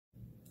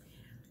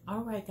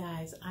All right,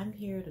 guys, I'm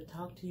here to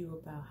talk to you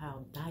about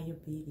how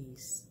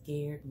diabetes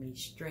scared me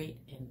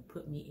straight and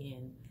put me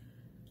in,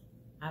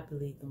 I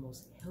believe, the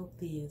most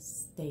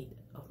healthiest state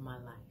of my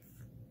life.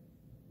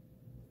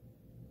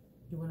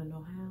 You want to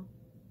know how?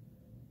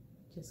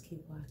 Just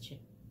keep watching.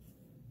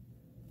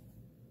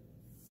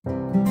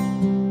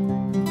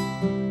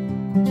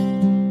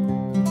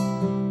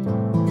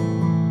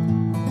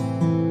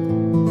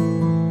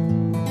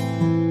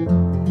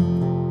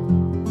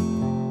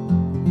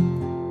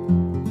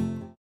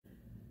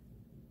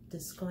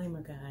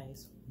 Disclaimer,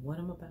 guys, what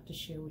I'm about to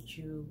share with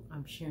you,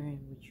 I'm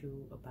sharing with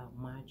you about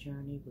my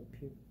journey with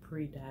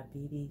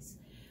pre-diabetes.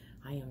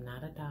 I am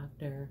not a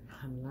doctor.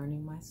 I'm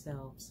learning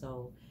myself,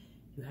 so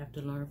you have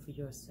to learn for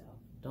yourself.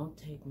 Don't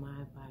take my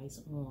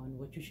advice on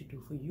what you should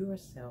do for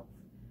yourself,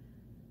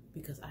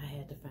 because I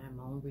had to find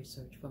my own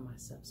research for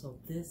myself. So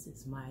this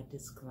is my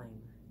disclaimer.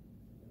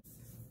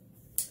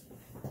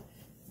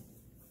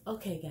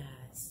 Okay,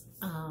 guys,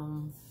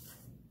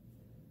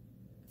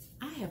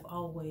 I have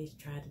always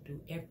tried to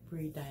do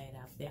every diet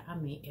out there. I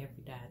mean,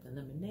 every diet: the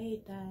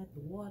lemonade diet,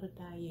 the water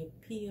diet,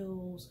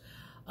 pills,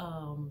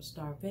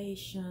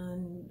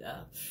 starvation,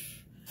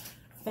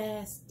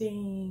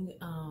 fasting,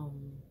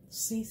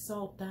 sea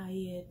salt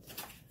diet,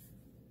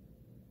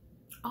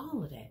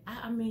 all of that.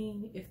 I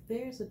mean, if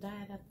there's a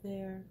diet out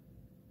there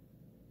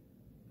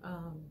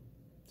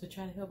to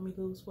try to help me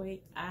lose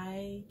weight,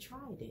 I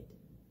tried it.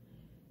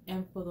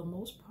 And for the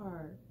most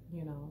part,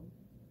 you know,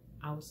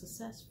 I was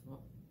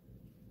successful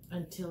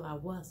until I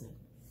wasn't.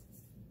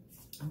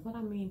 And what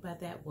I mean by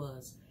that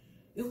was,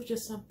 it was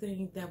just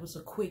something that was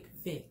a quick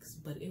fix,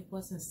 but it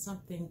wasn't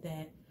something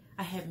that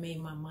I had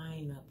made my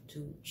mind up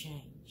to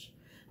change.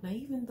 Now,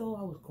 even though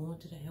I was going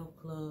to the health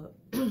club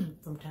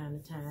from time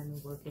to time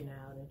and working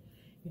out and,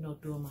 you know,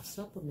 doing my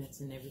supplements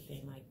and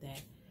everything like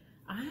that,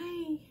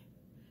 I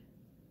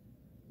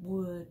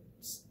would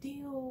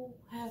still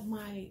have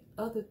my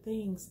other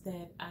things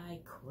that I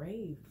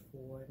craved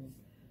for, and,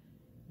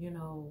 you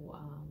know,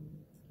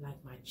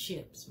 like my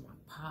chips, my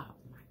pop,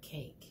 my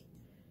cake.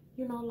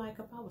 You know, like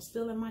if I was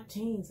still in my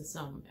teens or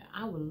something,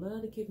 I would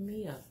love to get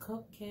me a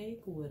cupcake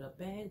with a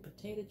bag of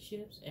potato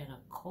chips and a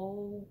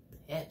cold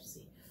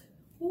Pepsi.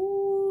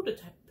 Ooh, the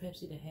type of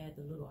Pepsi that had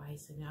the little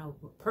ice in it. I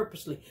would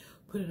purposely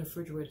put it in the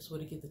refrigerator so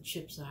to get the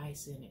chips or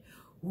ice in it.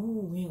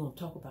 Ooh, we ain't gonna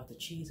talk about the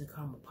cheese and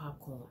caramel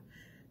popcorn,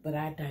 but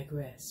I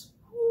digress.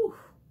 Ooh,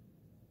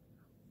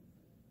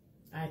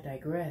 I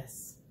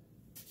digress.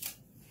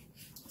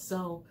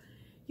 So,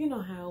 you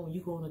know how when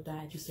you go on a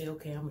diet, you say,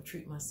 okay, I'm going to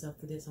treat myself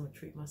to this, I'm going to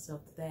treat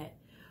myself to that.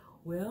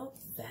 Well,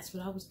 that's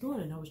what I was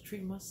doing, and I was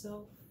treating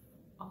myself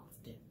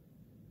often.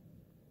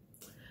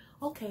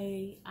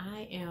 Okay,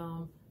 I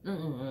am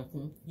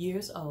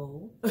years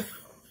old.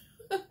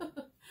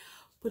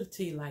 Put it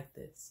to you like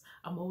this.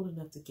 I'm old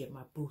enough to get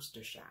my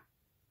booster shot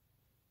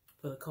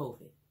for the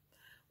COVID.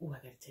 Oh, I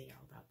got to tell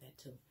y'all about that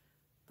too.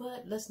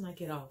 But let's not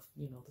get off,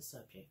 you know, the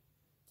subject.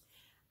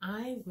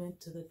 I went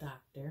to the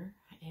doctor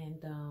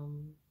and,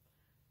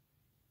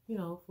 you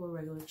know, for a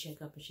regular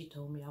checkup, and she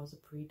told me I was a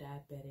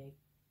pre-diabetic,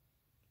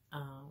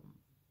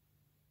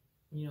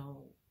 you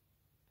know,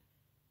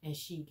 and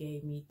she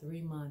gave me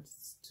 3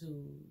 months to,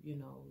 you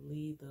know,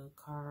 leave the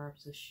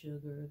carbs, the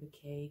sugar, the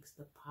cakes,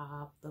 the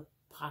pop, the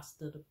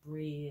pasta, the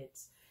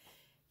breads,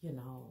 you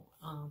know,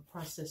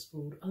 processed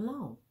food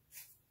alone.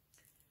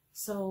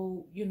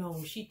 So, you know,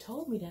 when she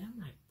told me that, I'm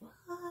like, what?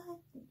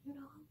 You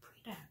know, I'm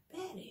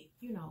pre-diabetic.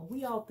 You know,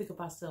 we all think of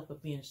ourselves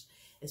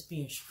as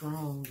being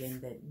strong,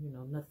 and that, you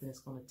know, nothing is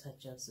going to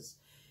touch us, as,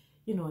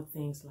 you know,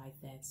 things like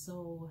that.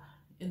 So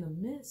in the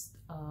midst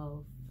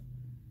of,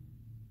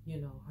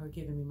 you know, her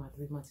giving me my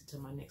 3 months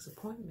until my next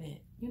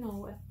appointment, you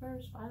know, at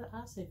first,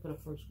 I'll say for the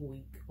first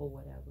week or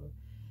whatever,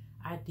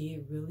 I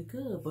did really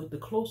good. But the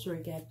closer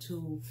it got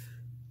to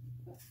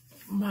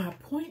my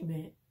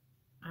appointment,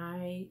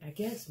 I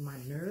guess my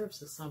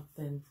nerves or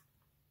something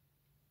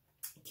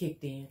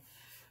kicked in,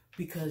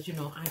 because, you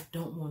know, I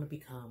don't want to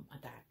become a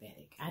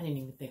diabetic. I didn't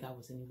even think I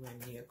was anywhere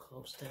near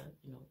close to,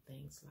 you know,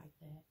 things like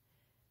that.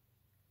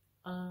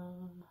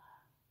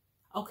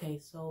 Okay,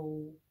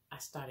 so I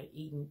started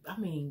eating. I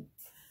mean,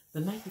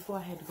 the night before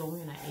I had to go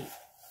in, I ate,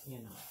 you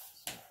know,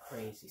 some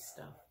crazy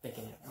stuff,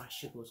 thinking that my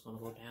sugar was going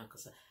to go down,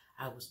 because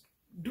I was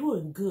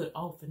doing good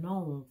off and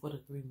on for the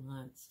 3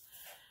 months,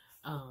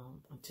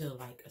 until,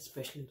 like,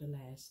 especially the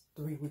last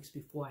 3 weeks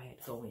before I had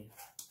to go in.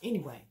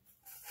 Anyway,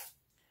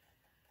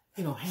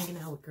 you know, hanging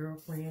out with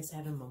girlfriends,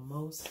 having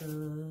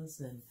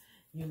mimosas, and,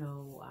 you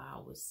know, I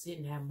was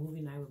sitting having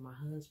movie night with my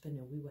husband,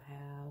 and we would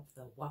have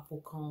the waffle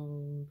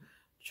cone,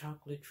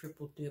 chocolate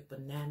triple dip,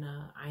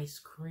 banana ice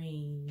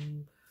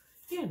cream,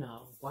 you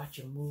know,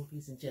 watching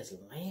movies and just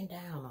laying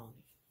down on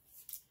it.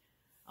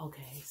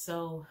 Okay,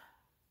 so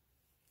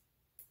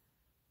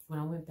when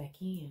I went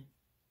back in,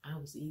 I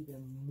was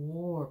even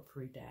more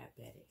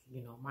pre-diabetic.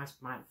 You know,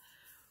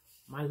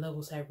 my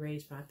levels had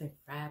raised from, I think,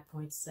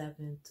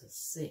 5.7 to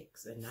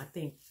 6. And I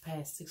think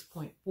past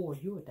 6.4,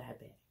 you're a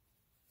diabetic,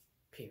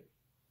 period.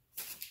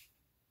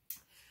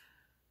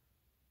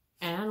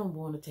 And I don't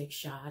want to take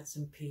shots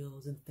and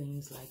pills and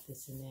things like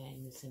this and that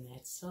and this and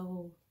that.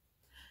 So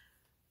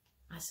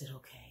I said,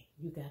 okay,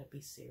 you got to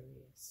be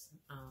serious.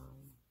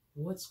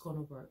 What's going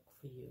to work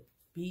for you?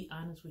 Be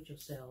honest with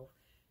yourself.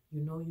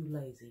 You know you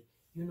lazy.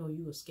 You know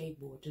you would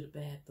skateboard to the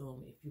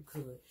bathroom if you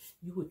could.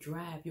 You would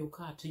drive your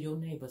car to your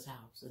neighbor's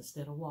house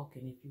instead of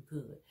walking if you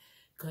could.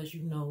 Because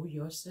you know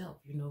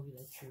yourself. You know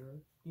that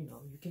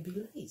you can be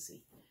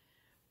lazy.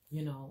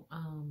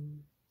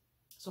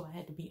 So I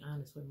had to be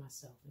honest with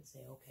myself and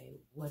say,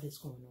 okay, what is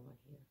going on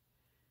here?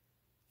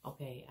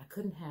 Okay, I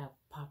couldn't have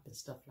pop and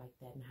stuff like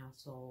that in the house,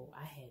 so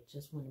I had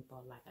just went and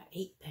bought like an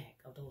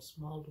 8-pack of those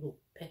small little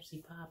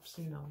Pepsi Pops,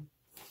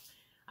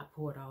 I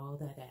poured all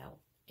that out,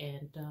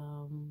 and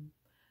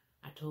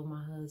I told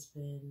my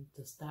husband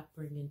to stop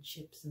bringing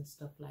chips and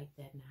stuff like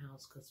that in the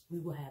house because we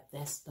will have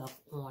that stuff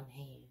on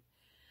hand.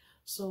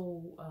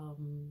 So,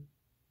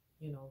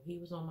 he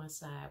was on my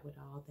side with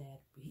all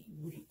that.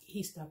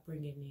 He stopped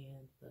bringing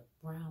in the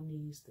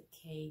brownies, the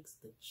cakes,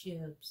 the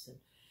chips, and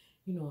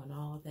and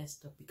all that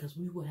stuff because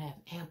we would have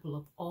ample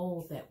of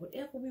all that.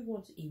 Whatever we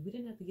wanted to eat, we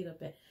didn't have to get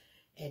up at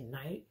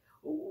night.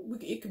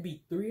 It could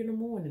be 3 in the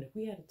morning. If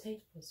we had a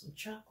taste for some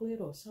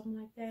chocolate or something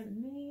like that,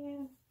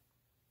 man,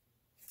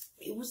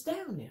 it was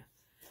down there.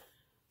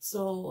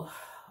 So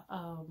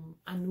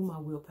I knew my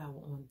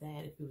willpower on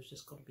that. If it was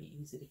just going to be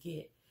easy to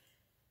get,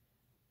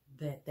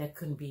 that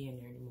couldn't be in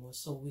there anymore.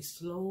 So we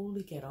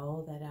slowly get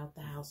all that out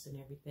the house and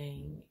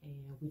everything,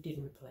 and we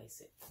didn't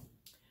replace it.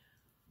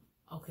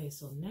 Okay,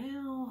 so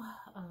now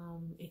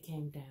it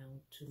came down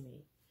to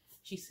me.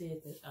 She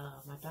said that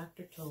my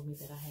doctor told me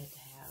that I had to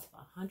have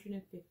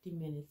 150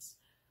 minutes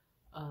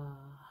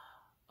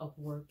of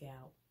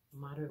workout,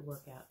 moderate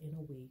workout in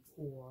a week,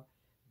 or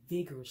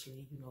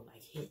vigorously,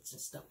 like hits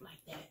and stuff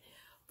like that,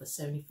 for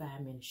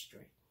 75 minutes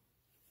straight.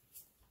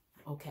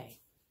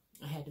 Okay,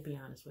 I had to be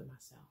honest with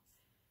myself.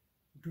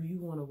 Do you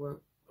want to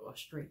work a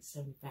straight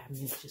 75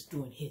 minutes just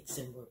doing hits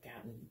and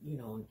workout and,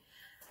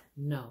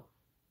 no.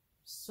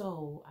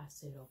 So I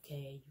said,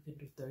 okay, you can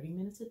do 30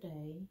 minutes a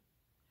day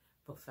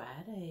for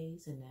 5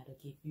 days, and that'll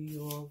give you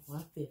your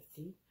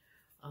 150.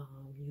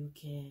 You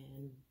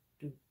can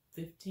do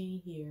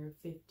 15 here,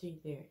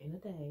 15 there in a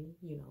day,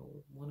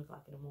 1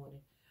 o'clock in the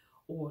morning,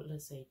 or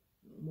let's say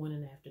 1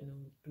 in the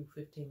afternoon, do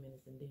 15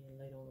 minutes, and then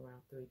later on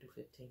around 3, do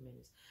 15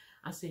 minutes.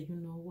 I said, you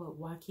know what,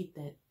 why keep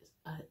that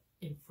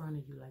in front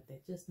of you like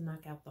that? Just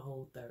knock out the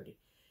whole 30.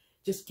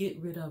 Just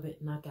get rid of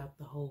it, knock out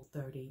the whole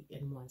 30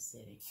 in one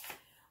sitting.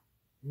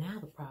 Now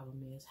the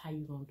problem is, how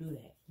you gonna do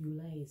that? You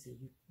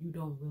lazy. You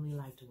don't really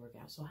like to work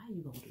out. So how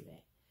you gonna do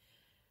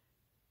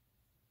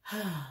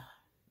that?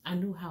 I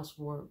knew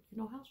housework.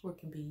 Housework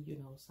can be,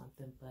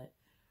 something, but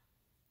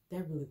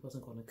that really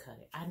wasn't gonna cut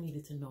it. I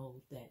needed to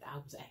know that I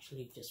was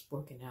actually just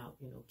working out,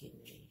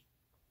 getting it in.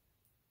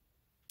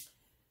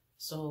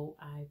 So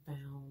I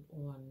found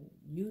on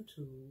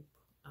YouTube,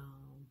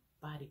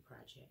 Body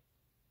Project.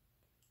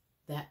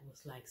 That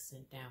was like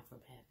sent down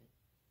from heaven.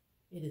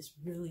 It is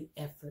really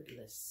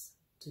effortless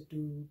to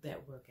do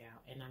that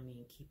workout, and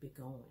keep it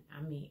going.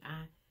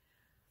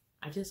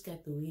 I just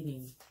got through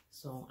eating,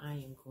 so I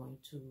am going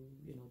to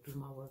do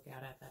my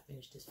workout after I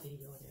finish this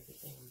video and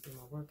everything. I'm doing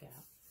my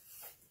workout.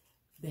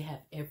 They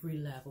have every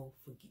level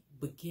for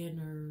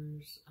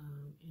beginners,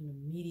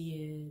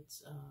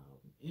 intermediates,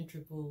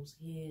 intervals,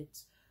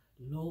 hits,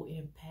 low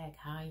impact,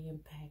 high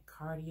impact,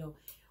 cardio,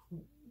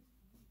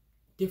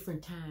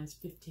 different times,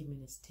 15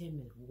 minutes, 10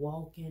 minutes,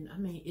 walking.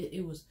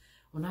 It was,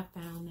 when I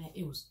found that,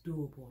 it was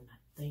doable, and I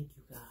thank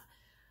you, God,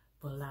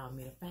 for allowing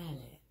me to find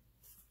that.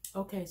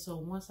 Okay, so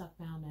once I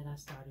found that, I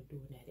started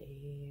doing that every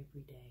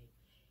day.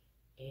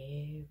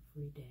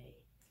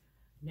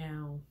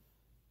 Now,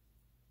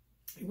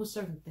 it was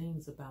certain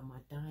things about my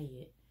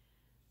diet.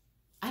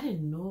 I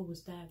didn't know it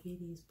was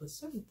diabetes, but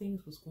certain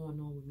things was going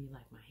on with me,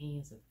 like my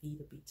hands and feet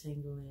would be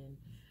tingling.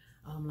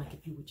 Like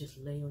if you would just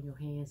lay on your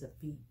hands and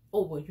feet, lay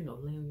on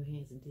your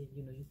hands and then,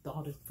 you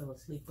thought it fell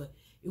asleep, but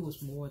it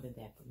was more than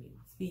that for me.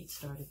 My feet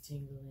started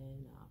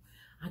tingling.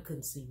 I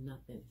couldn't see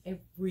nothing.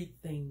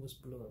 Everything was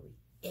blurry.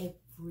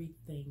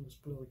 Everything was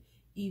blurry,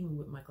 even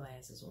with my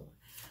glasses on.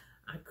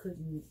 I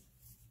couldn't,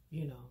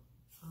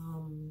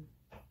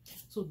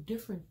 so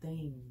different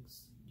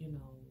things,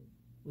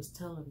 was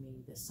telling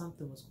me that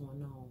something was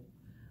going on,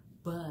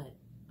 but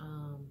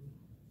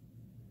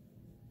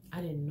I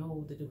didn't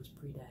know that it was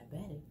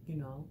pre-diabetic,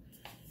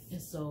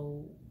 and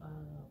so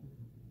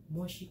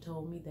once she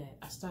told me that,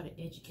 I started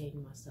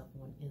educating myself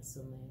on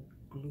insulin,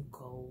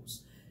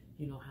 glucose,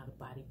 how the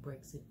body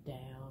breaks it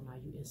down, are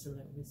you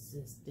insulin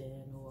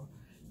resistant, or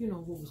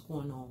what was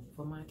going on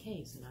for my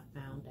case. And I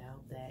found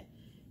out that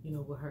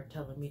with her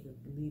telling me to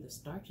leave the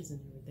starches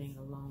and everything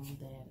alone,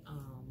 that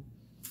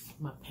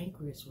my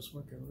pancreas was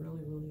working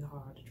really, really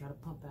hard to try to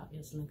pump out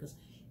insulin, because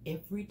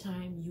every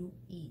time you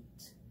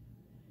eat,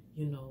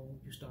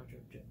 you start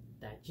your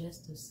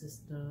digestive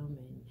system,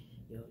 and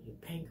your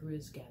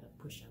pancreas got to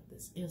push out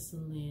this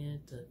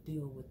insulin to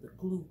deal with the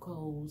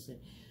glucose, and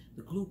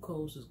the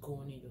glucose is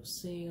going in your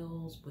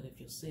cells. But if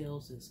your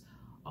cells is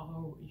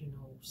all,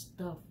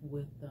 stuff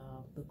with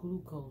the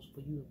glucose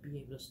for you to be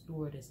able to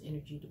store it as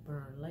energy to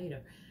burn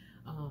later.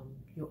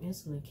 Your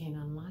insulin can't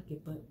unlock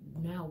it, but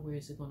now where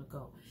is it going to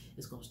go?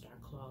 It's going to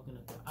start clogging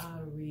up your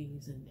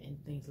arteries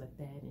and things like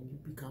that, and you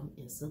become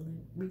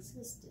insulin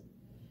resistant.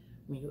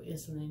 When your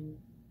insulin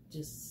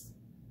just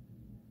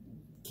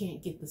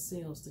can't get the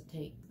cells to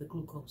take the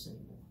glucose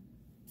anymore.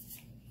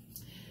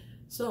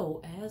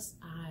 So as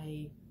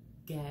I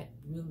got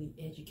really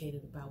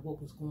educated about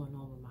what was going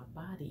on with my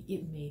body,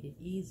 it made it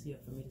easier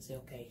for me to say,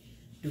 okay,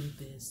 do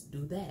this,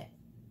 do that.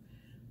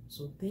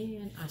 So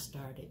then I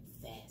started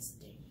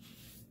fasting.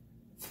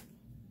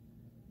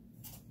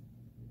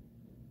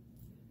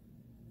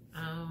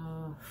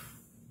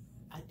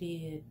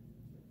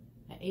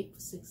 I ate for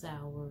 6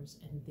 hours,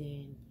 and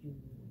then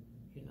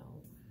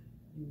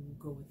you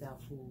go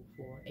without food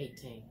for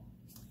 18.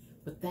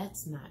 But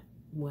that's not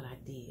what I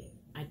did.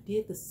 I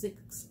did the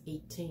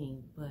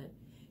 6-18, but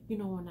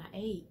when I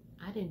ate,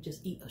 I didn't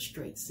just eat a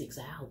straight 6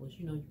 hours.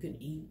 You can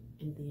eat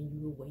and then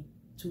you would wait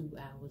 2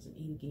 hours and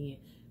eat again,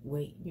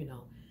 wait,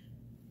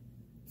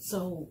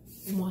 So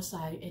once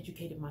I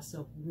educated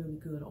myself really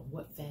good on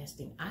what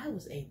fasting I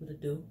was able to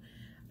do,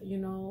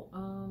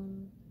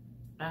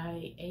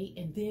 I ate,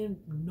 and then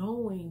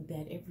knowing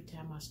that every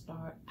time I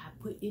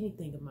put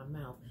anything in my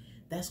mouth,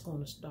 that's going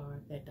to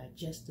start that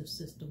digestive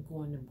system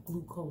going and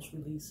glucose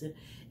releasing,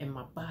 and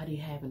my body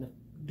having to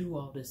do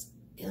all this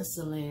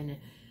insulin. And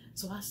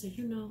so I said,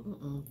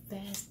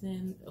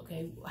 fasting,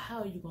 okay,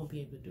 how are you going to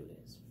be able to do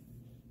this?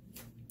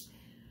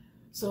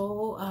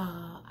 So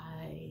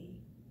I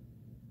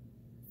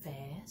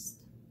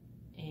fast,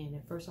 and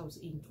at first I was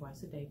eating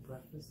twice a day,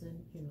 breakfast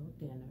and,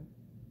 dinner.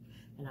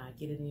 And I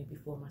get it in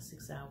before my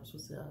 6 hours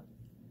was up.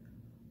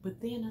 But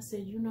then I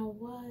said, you know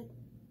what?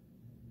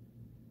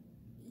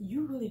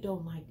 You really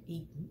don't like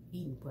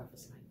eating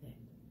breakfast like that.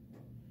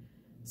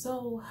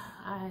 So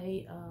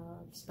I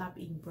stopped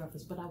eating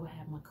breakfast, but I would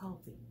have my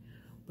coffee.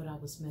 But I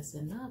was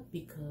messing up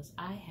because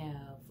I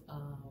have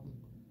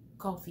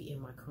coffee in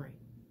my cream.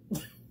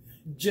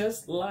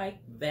 Just like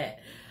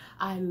that.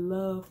 I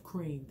love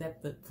cream,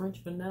 the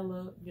French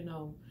vanilla,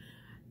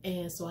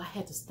 And so I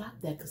had to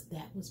stop that because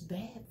that was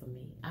bad for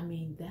me. I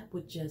mean, that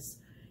would just,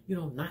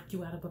 knock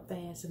you out of a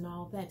fast and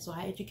all that. So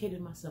I educated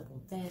myself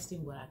on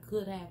fasting, what I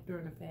could have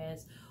during a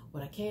fast,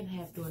 what I can't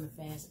have during a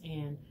fast.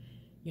 And,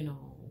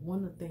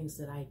 one of the things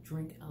that I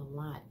drink a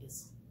lot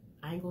is,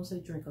 I ain't going to say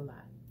drink a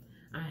lot.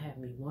 I have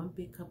me 1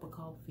 big cup of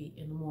coffee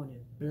in the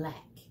morning,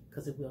 black,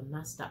 because it will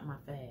not stop my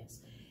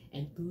fast.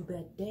 And through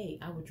that day,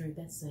 I would drink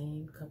that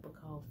same cup of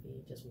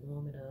coffee, just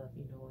warm it up,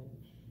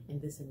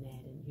 and this and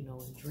that, and,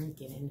 and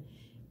drink it. And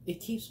it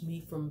keeps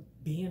me from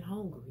being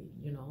hungry,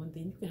 and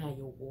then you can have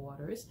your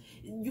water.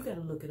 You got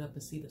to look it up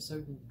and see the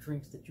certain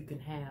drinks that you can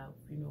have,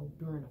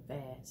 during a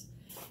fast,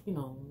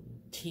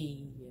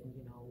 tea and,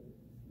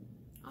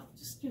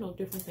 just,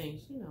 different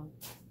things,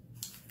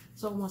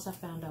 So once I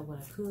found out what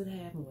I could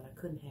have and what I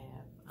couldn't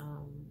have,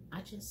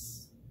 I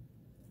just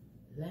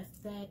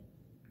left that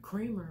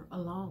creamer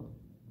alone.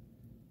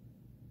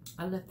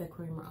 I left that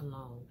creamer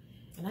alone,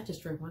 and I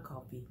just drank my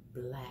coffee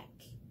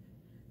black.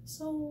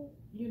 So,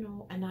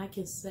 and I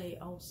can say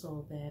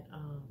also that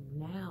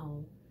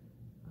now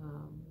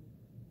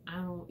I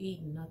don't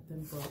eat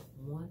nothing but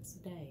once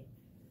a day,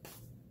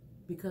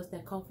 because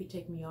that coffee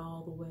take me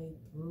all the way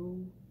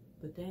through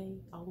the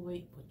day, all the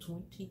way for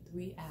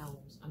 23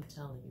 hours, I'm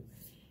telling you.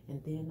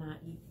 And then I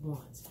eat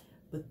once.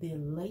 But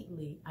then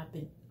lately I've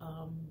been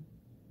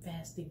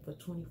fasting for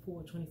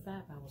 24,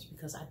 25 hours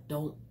because I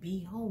don't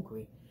be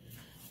hungry.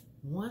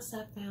 Once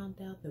I found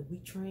out that we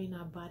train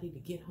our body to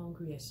get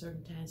hungry at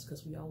certain times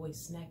because we always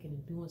snacking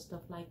and doing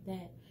stuff like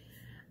that,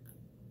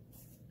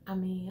 I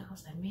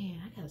was like, man,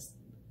 I gotta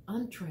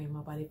untrain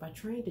my body. If I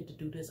trained it to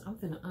do this, I'm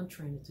gonna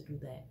untrain it to do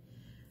that.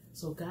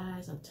 So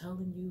guys, I'm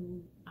telling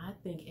you, I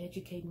think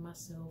educating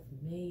myself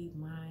made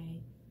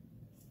my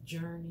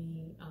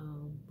journey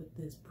with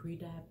this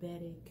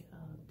pre-diabetic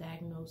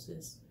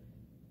diagnosis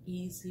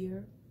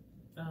easier.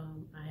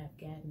 I have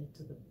gotten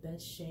into the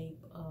best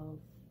shape of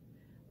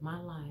my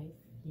life.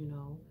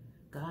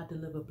 God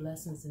delivered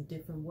blessings in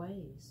different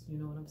ways, you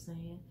know what I'm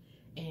saying?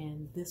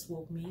 And this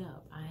woke me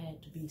up. I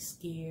had to be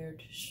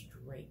scared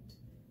straight.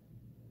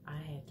 I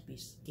had to be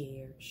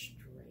scared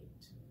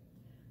straight.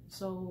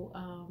 So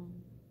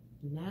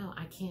now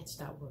I can't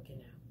stop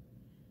working out.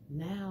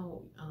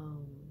 Now,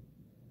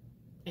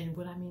 and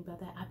what I mean by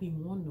that, I be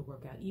wanting to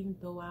work out. Even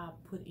though I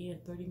put in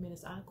 30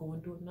 minutes, I go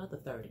and do another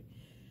 30.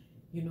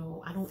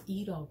 I don't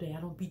eat all day.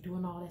 I don't be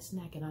doing all that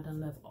snacking. I done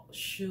left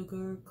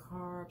sugar,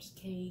 carbs,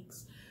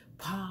 cakes,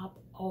 pop,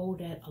 all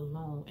that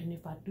alone. And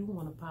if I do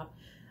want to pop,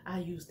 I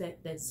use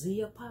that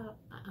Zia pop,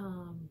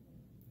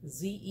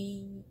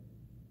 Zeaia,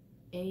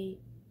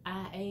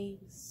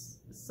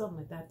 something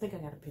like that. I think I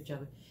got a picture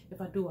of it.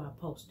 If I do, I'll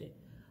post it.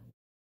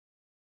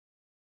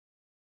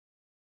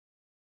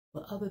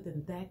 But other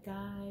than that,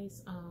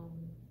 guys,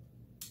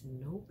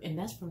 nope. And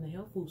that's from the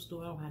health food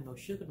store. I don't have no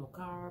sugar, no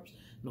carbs,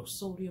 no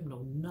sodium,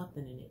 no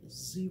nothing in it.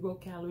 0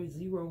 calories,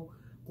 0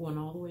 going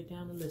all the way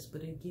down the list,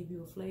 but it'll give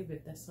you a flavor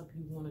if that's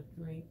something you want to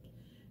drink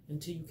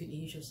until you can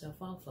ease yourself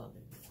off of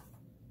it.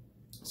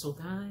 So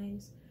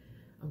guys,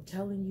 I'm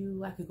telling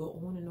you, I could go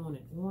on and on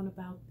and on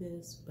about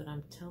this, but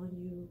I'm telling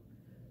you,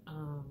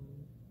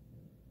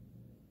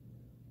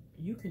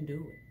 you can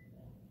do it.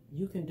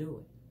 You can do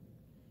it.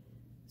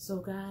 So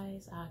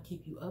guys, I'll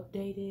keep you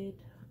updated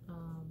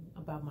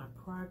about my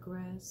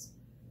progress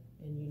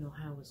and you know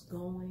how it's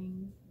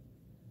going.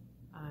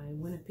 I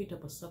went and picked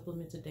up a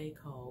supplement today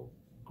called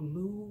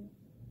Gluocare.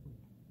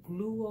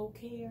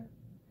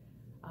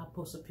 I'll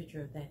post a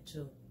picture of that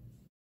too.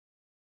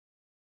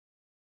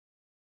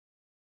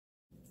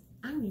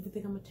 I don't even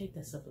think I'm gonna take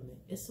that supplement.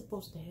 It's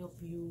supposed to help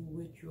you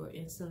with your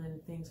insulin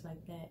and things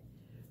like that,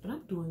 but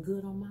I'm doing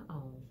good on my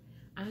own.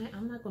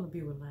 I'm not going to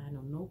be relying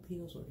on no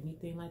pills or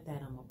anything like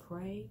that. I'm going to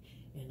pray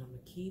and I'm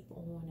going to keep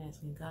on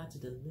asking God to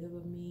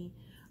deliver me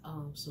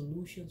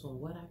solutions on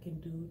what I can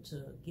do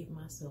to get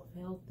myself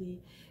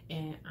healthy.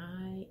 And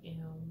I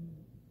am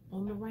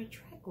on the right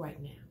track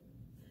right now.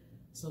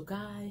 So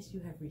guys,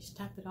 you have reached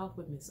Top It Off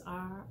with Miss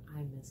R.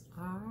 I'm Miss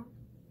R.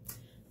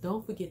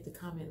 Don't forget to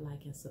comment,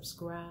 like, and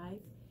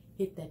subscribe.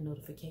 Hit that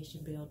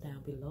notification bell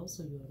down below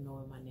so you'll know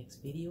when my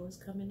next video is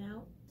coming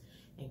out.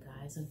 And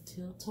guys,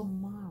 until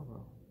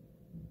tomorrow,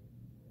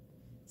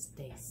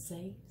 stay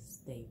safe,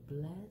 stay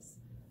blessed,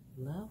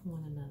 love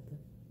one another,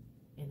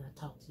 and I'll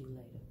talk to you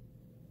later.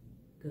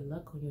 Good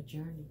luck on your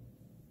journey.